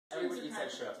Everybody eats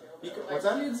that shit up. What's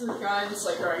that? Kids with guns,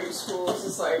 like, are in schools,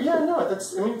 it's like... Yeah, no,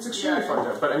 that's, I mean, it's extremely fun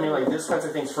though. But I mean, like, these kinds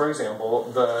of things, for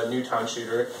example, the Newtown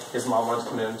shooter, his mom wants to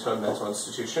come into a mental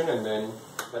institution, and then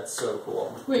that's so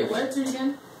cool. Wait, what? Do it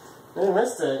again? You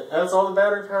missed it. That's all the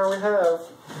battery power we have.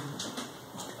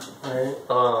 Right.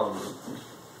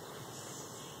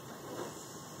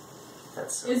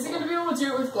 That's so Is it going to be able to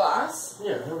do it with glass?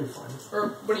 Yeah, it'll be fine. Or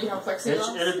what do you have,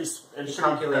 plexiglass? It should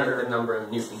calculate the number of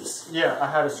newtons. Yeah,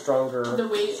 I had a stronger... The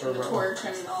weight and the torque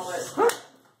and all that.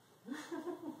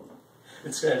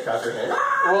 It's going to trap your hand.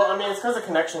 Well, I mean, it's because the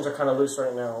connections are kind of loose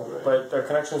right now, but the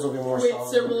connections will be more solid.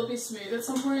 Wait, so will it be smooth at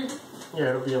some point? Yeah,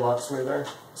 it'll be a lot smoother.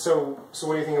 So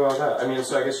what do you think about that? I mean,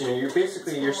 so I guess, you know, you're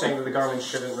saying that the government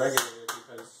shouldn't regulate it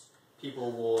because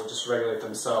people will just regulate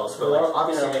themselves. But, like,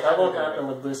 obviously, you know, that won't happen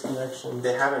with loose connections.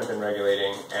 They haven't been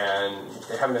regulating,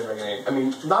 I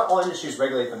mean, not all industries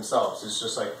regulate themselves. It's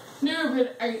just like... No,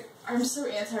 but I'm so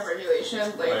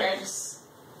anti-regulation. Like, right. I just...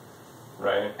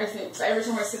 Right. I think, every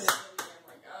time I see this movie, I'm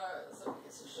like, this is a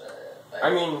piece of shit. Like, I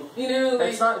mean, you know, like...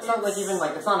 It's not like even,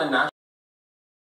 like, it's not a national...